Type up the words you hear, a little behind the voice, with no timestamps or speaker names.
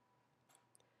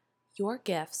Your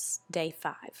gifts, day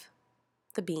 5,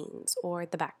 the beans or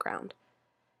the background.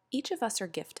 Each of us are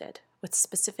gifted with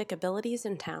specific abilities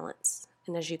and talents,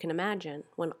 and as you can imagine,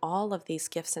 when all of these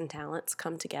gifts and talents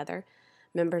come together,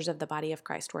 members of the body of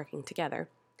Christ working together,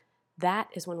 that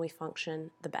is when we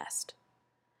function the best.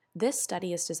 This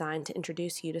study is designed to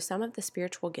introduce you to some of the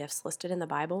spiritual gifts listed in the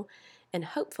Bible, and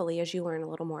hopefully as you learn a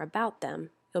little more about them,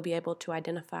 you'll be able to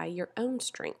identify your own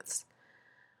strengths.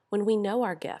 When we know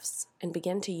our gifts and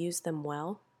begin to use them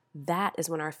well, that is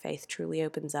when our faith truly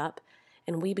opens up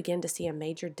and we begin to see a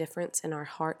major difference in our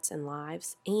hearts and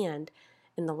lives and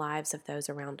in the lives of those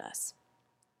around us.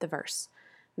 The verse,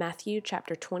 Matthew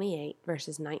chapter 28,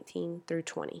 verses 19 through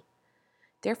 20.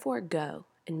 Therefore go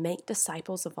and make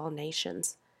disciples of all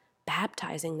nations,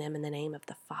 baptizing them in the name of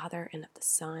the Father and of the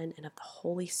Son and of the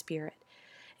Holy Spirit,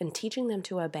 and teaching them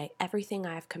to obey everything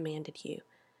I have commanded you.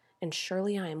 And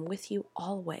surely I am with you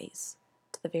always,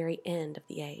 to the very end of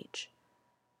the age.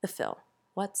 The fill.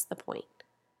 What's the point?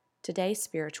 Today's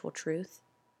spiritual truth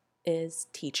is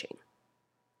teaching.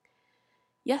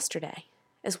 Yesterday,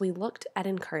 as we looked at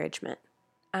encouragement,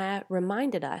 I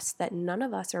reminded us that none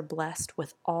of us are blessed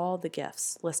with all the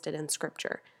gifts listed in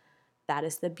Scripture. That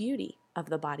is the beauty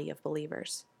of the body of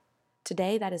believers.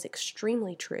 Today, that is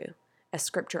extremely true, as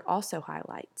Scripture also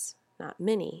highlights. Not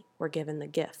many were given the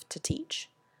gift to teach.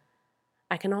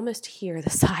 I can almost hear the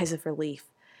sighs of relief.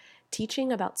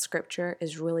 Teaching about Scripture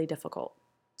is really difficult,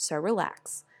 so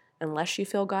relax. Unless you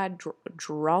feel God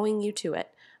drawing you to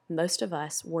it, most of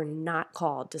us were not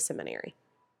called to seminary.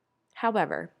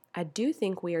 However, I do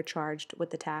think we are charged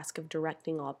with the task of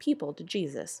directing all people to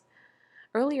Jesus.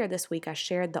 Earlier this week, I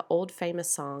shared the old famous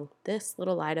song, This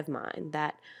Little Light of Mine,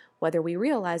 that, whether we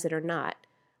realize it or not,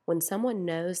 when someone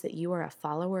knows that you are a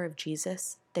follower of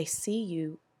Jesus, they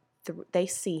see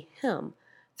Him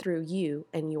through you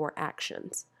and your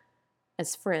actions.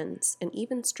 As friends and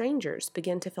even strangers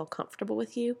begin to feel comfortable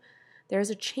with you, there is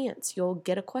a chance you'll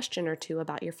get a question or two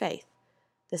about your faith.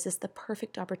 This is the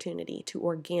perfect opportunity to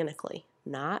organically,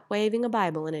 not waving a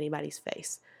Bible in anybody's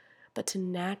face, but to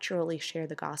naturally share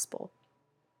the gospel.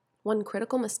 One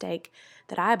critical mistake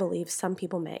that I believe some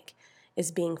people make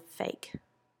is being fake,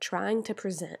 trying to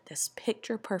present this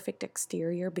picture-perfect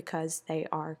exterior because they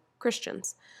are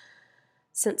Christians.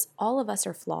 Since all of us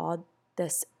are flawed,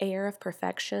 this air of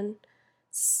perfection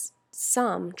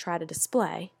some try to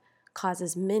display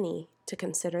causes many to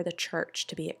consider the church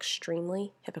to be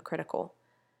extremely hypocritical.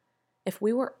 If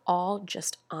we were all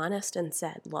just honest and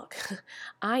said, look,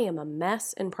 I am a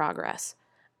mess in progress.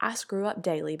 I screw up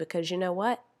daily because you know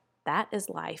what? That is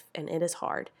life and it is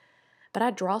hard. But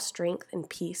I draw strength and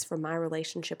peace from my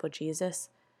relationship with Jesus.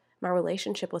 My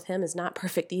relationship with Him is not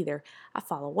perfect either. I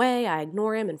fall away, I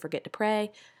ignore Him and forget to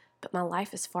pray, but my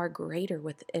life is far greater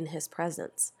within His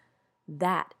presence.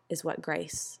 That is what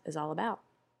grace is all about.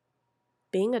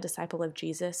 Being a disciple of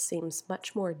Jesus seems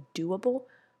much more doable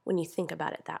when you think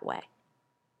about it that way.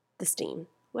 The STEAM.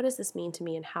 What does this mean to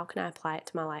me and how can I apply it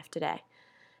to my life today?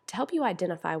 To help you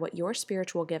identify what your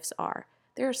spiritual gifts are,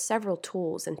 there are several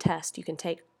tools and tests you can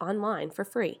take online for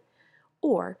free.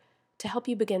 Or, to help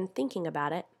you begin thinking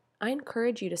about it, I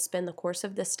encourage you to spend the course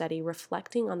of this study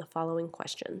reflecting on the following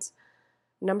questions.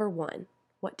 Number 1,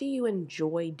 what do you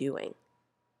enjoy doing?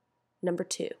 Number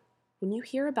 2, when you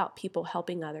hear about people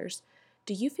helping others,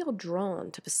 do you feel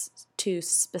drawn to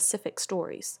specific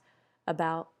stories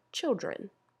about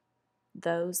children,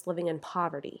 those living in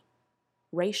poverty,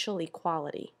 racial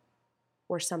equality,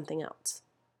 or something else?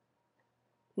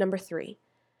 Number 3,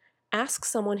 ask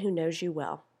someone who knows you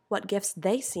well what gifts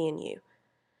they see in you.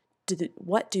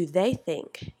 What do they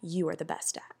think you are the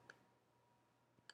best at?